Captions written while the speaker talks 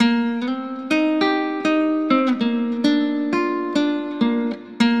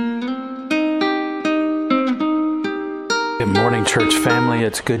morning, church family.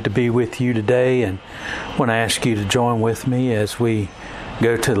 It's good to be with you today, and I want to ask you to join with me as we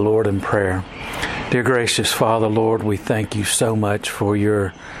go to the Lord in prayer. Dear gracious Father, Lord, we thank you so much for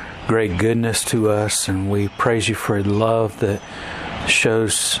your great goodness to us, and we praise you for the love that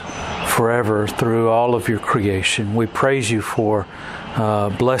shows forever through all of your creation. We praise you for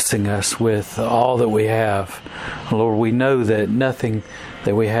blessing us with all that we have. Lord, we know that nothing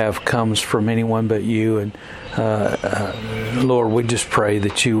that we have comes from anyone but you, and Lord, we just pray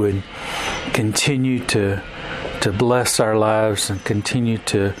that you would continue to bless our lives and continue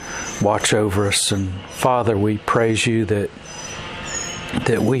to watch over us. And Father, we praise you that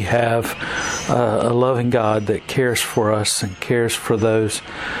we have a loving God that cares for us and cares for those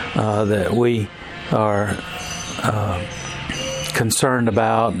that we are concerned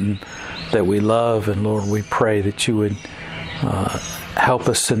about and that we love. And Lord, we pray that you would help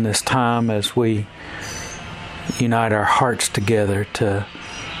us in this time as we unite our hearts together to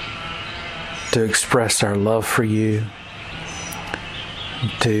express our love for you,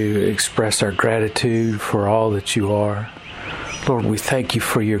 to express our gratitude for all that you are. Lord, we thank you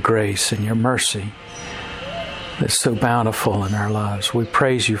for your grace and your mercy that's so bountiful in our lives. We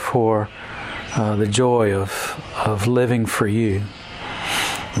praise you for the joy of living for you.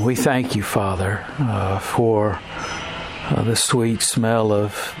 And we thank you, Father, for the sweet smell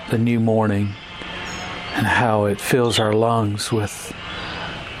of the new morning and how it fills our lungs with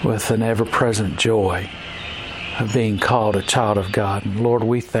an ever-present joy of being called a child of God. And Lord,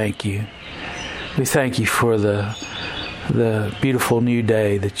 we thank you. We thank you for the beautiful new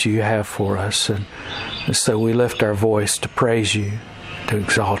day that you have for us. And so we lift our voice to praise you, to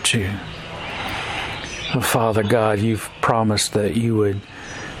exalt you. Oh, Father God, you've promised that you would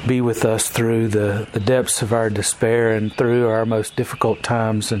be with us through the depths of our despair and through our most difficult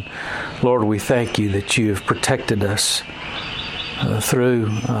times. And Lord, we thank you that you have protected us through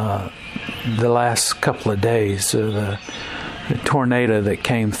the last couple of days of the tornado that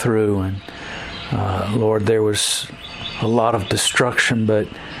came through. And Lord, there was a lot of destruction, but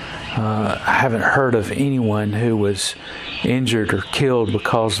I haven't heard of anyone who was injured or killed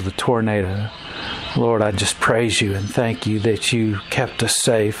because of the tornado. Lord, I just praise you and thank you that you kept us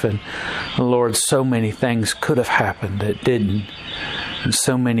safe. And Lord, so many things could have happened that didn't. And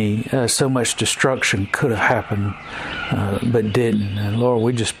so much destruction could have happened, but didn't. And Lord,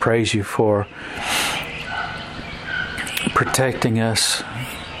 we just praise you for protecting us,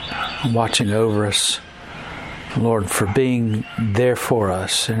 watching over us. Lord, for being there for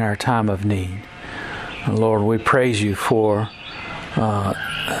us in our time of need. And Lord, we praise you for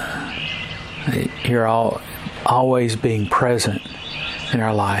you're always being present in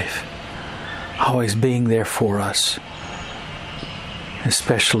our life, always being there for us,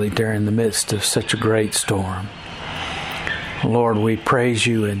 especially during the midst of such a great storm. Lord, we praise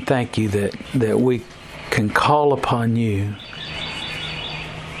you and thank you that we can call upon you.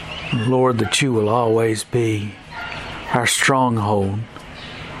 Lord, that you will always be our stronghold,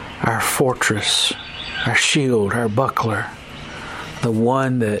 our fortress, our shield, our buckler, the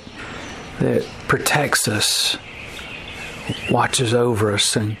one that protects us, watches over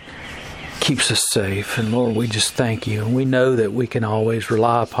us, and keeps us safe. And Lord, we just thank you. And we know that we can always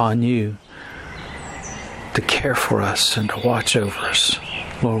rely upon you to care for us and to watch over us.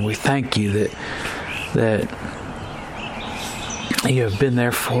 Lord, we thank you that you have been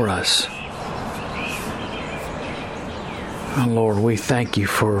there for us. And Lord, we thank you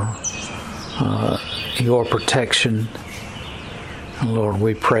for your protection. And Lord,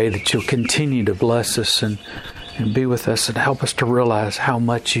 we pray that you'll continue to bless us and be with us and help us to realize how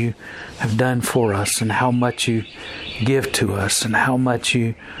much you have done for us and how much you give to us and how much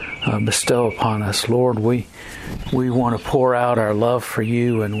you bestow upon us. Lord, we want to pour out our love for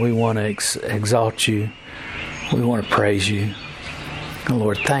you, and we want to exalt you. We want to praise you. And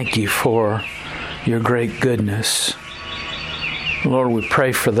Lord, thank you for your great goodness. Lord, we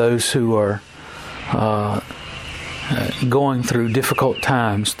pray for those who are going through difficult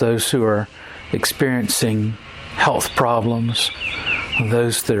times, those who are experiencing health problems,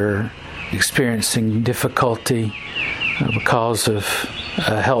 those that are experiencing difficulty because of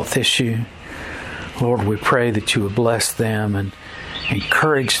a health issue. Lord, we pray that you would bless them and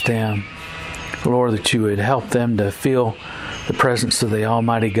encourage them. Lord, that you would help them to feel the presence of the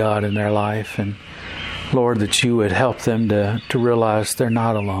Almighty God in their life. And Lord, that you would help them to realize they're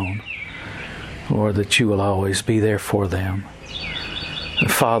not alone. Lord, that you will always be there for them. And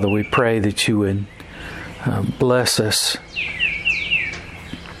Father, we pray that you would bless us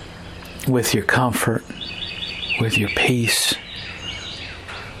with your comfort, with your peace.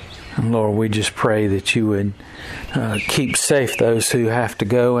 And Lord, we just pray that you would keep safe those who have to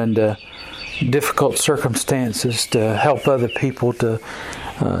go into difficult circumstances to help other people to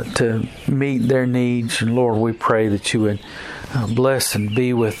meet their needs. And Lord, we pray that you would bless and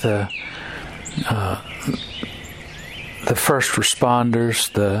be with the first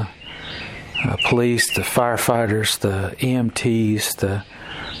responders, the police, the firefighters, the EMTs, the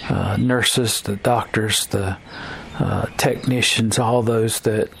nurses, the doctors, the technicians, all those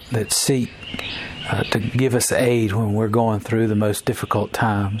that seek to give us aid when we're going through the most difficult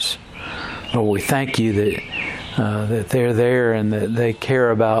times. Lord, we thank you that they're there and that they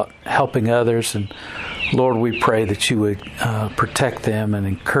care about helping others. And Lord, we pray that you would protect them and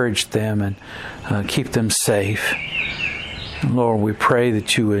encourage them and keep them safe. And Lord, we pray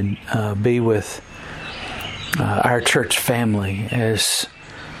that you would be with our church family as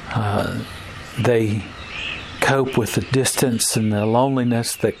they cope with the distance and the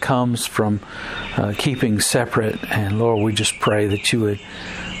loneliness that comes from keeping separate. And Lord, we just pray that you would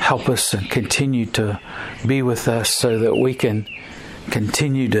help us and continue to be with us so that we can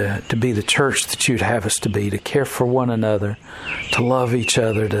continue to be the church that you'd have us to be, to care for one another, to love each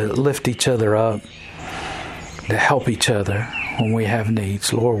other, to lift each other up, to help each other when we have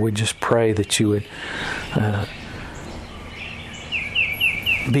needs. Lord, we just pray that you would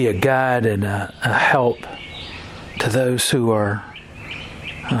be a guide and a help to those who are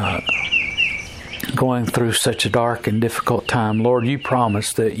going through such a dark and difficult time. Lord, you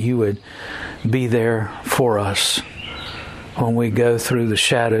promised that you would be there for us when we go through the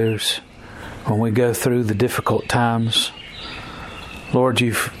shadows, when we go through the difficult times. Lord,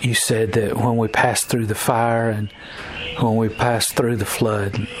 you said that when we pass through the fire and when we pass through the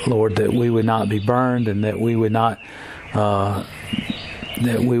flood, Lord, that we would not be burned and that we would not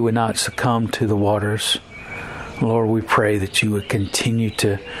succumb to the waters. Lord, we pray that you would continue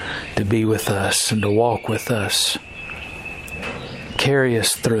to be with us and to walk with us, carry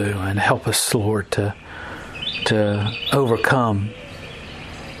us through and help us, Lord, to overcome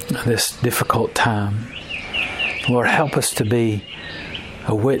this difficult time. Lord, help us to be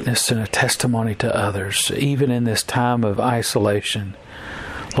a witness and a testimony to others, even in this time of isolation.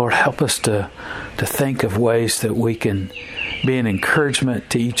 Lord, help us to think of ways that we can be an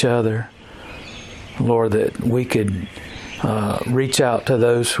encouragement to each other. Lord, that we could reach out to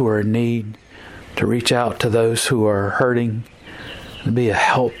those who are in need, to reach out to those who are hurting, to be a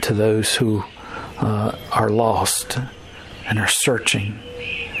help to those who are lost and are searching.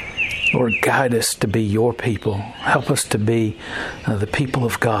 Lord, guide us to be your people. Help us to be the people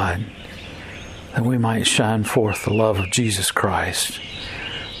of God, that we might shine forth the love of Jesus Christ,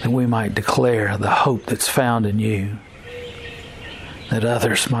 that we might declare the hope that's found in you, that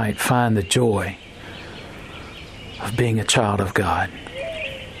others might find the joy of being a child of God.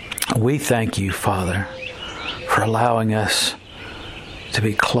 We thank you, Father, for allowing us to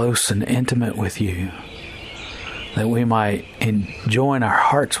be close and intimate with you, that we might join our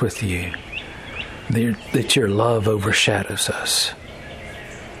hearts with you, that your love overshadows us.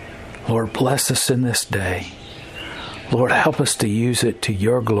 Lord, bless us in this day. Lord, help us to use it to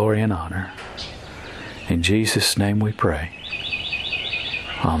your glory and honor. In Jesus' name we pray.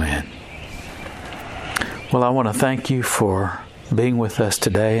 Amen. Well, I want to thank you for being with us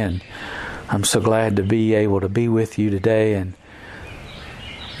today, and I'm so glad to be able to be with you today. And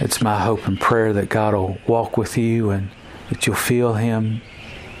it's my hope and prayer that God will walk with you and that you'll feel Him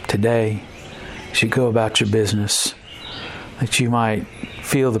today as you go about your business, that you might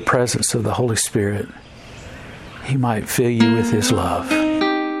feel the presence of the Holy Spirit. He might fill you with His love.